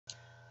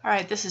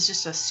Alright, this is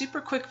just a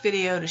super quick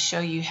video to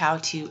show you how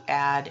to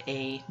add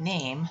a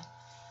name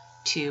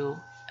to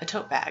a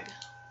tote bag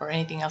or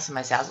anything else in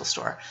my Zazzle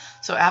store.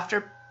 So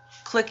after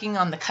clicking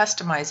on the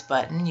Customize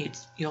button,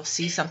 you'll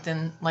see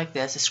something like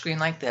this, a screen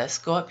like this.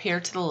 Go up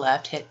here to the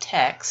left, hit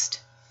Text,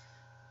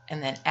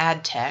 and then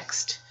Add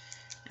Text.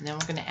 And then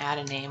we're going to add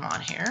a name on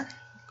here.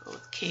 Go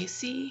with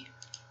Casey.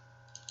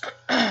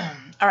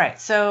 Alright,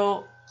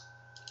 so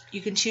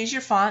you can choose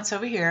your fonts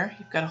over here.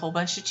 You've got a whole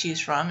bunch to choose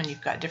from, and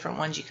you've got different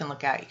ones you can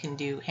look at. You can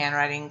do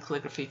handwriting,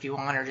 calligraphy if you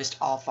want, or just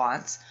all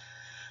fonts.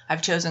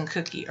 I've chosen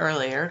Cookie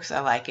earlier because I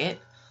like it.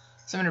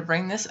 So I'm going to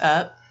bring this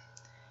up,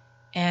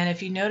 and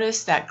if you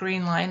notice that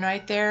green line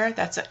right there,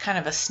 that's a kind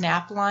of a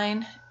snap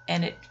line,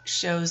 and it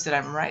shows that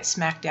I'm right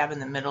smack dab in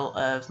the middle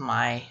of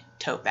my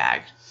tote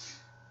bag.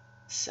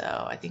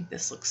 So I think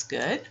this looks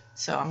good.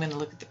 So I'm going to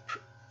look at the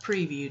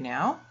preview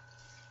now.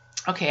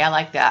 Okay, I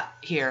like that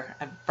here.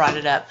 I brought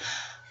it up.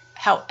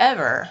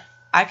 However,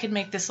 I could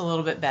make this a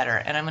little bit better,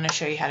 and I'm going to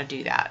show you how to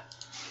do that.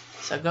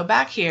 So go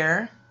back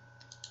here.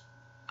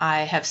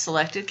 I have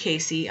selected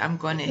Casey. I'm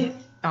going to,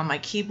 on my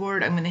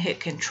keyboard, I'm going to hit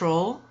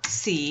Control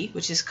C,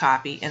 which is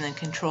copy, and then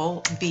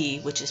Control V,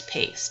 which is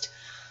paste.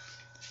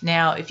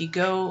 Now, if you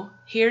go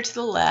here to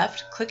the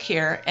left, click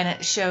here, and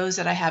it shows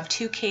that I have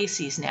two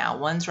Caseys now.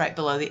 One's right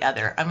below the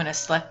other. I'm going to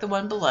select the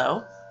one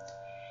below,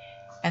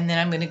 and then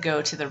I'm going to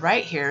go to the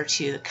right here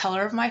to the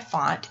color of my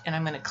font, and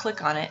I'm going to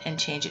click on it and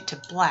change it to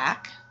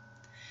black,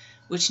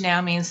 which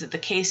now means that the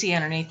Casey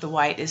underneath the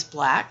white is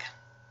black.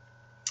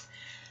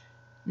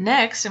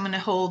 Next, I'm going to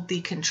hold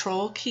the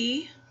Control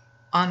key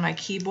on my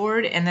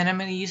keyboard, and then I'm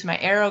going to use my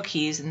arrow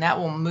keys, and that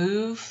will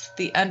move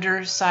the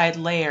underside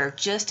layer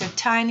just a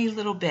tiny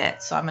little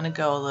bit. So I'm going to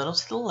go a little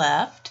to the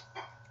left,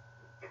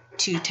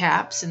 2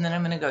 taps, and then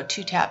I'm going to go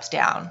 2 taps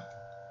down.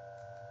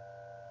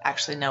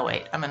 Actually, no,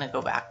 wait, I'm going to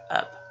go back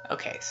up.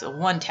 Okay, so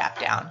 1 tap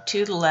down,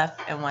 2 to the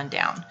left, and 1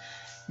 down.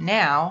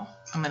 Now,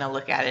 I'm going to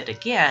look at it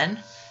again,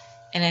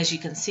 and as you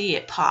can see,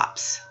 it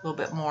pops a little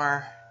bit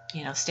more,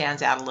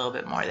 stands out a little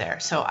bit more there.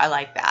 So I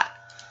like that.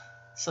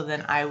 So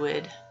then I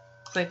would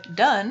click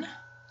Done,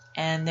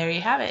 and there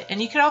you have it.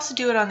 And you could also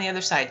do it on the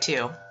other side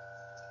too.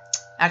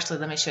 Actually,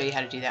 let me show you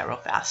how to do that real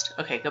fast.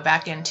 Okay, go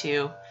back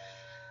into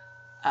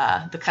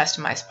the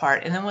Customize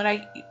part, and then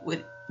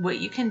what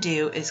you can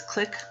do is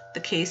click the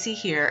Casey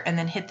here and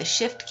then hit the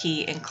Shift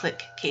key and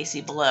click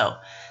Casey below.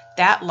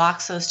 That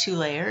locks those 2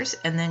 layers,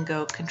 and then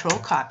go Control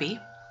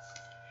Copy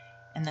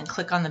and then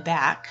click on the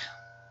back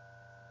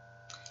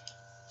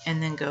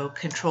and then go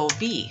Control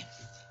V,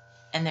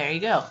 and there you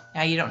go.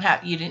 Now you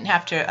didn't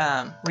have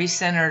to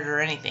recenter it or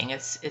anything.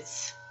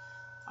 It's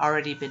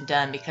already been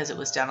done because it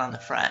was done on the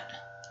front.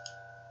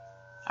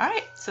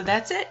 Alright, so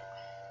that's it.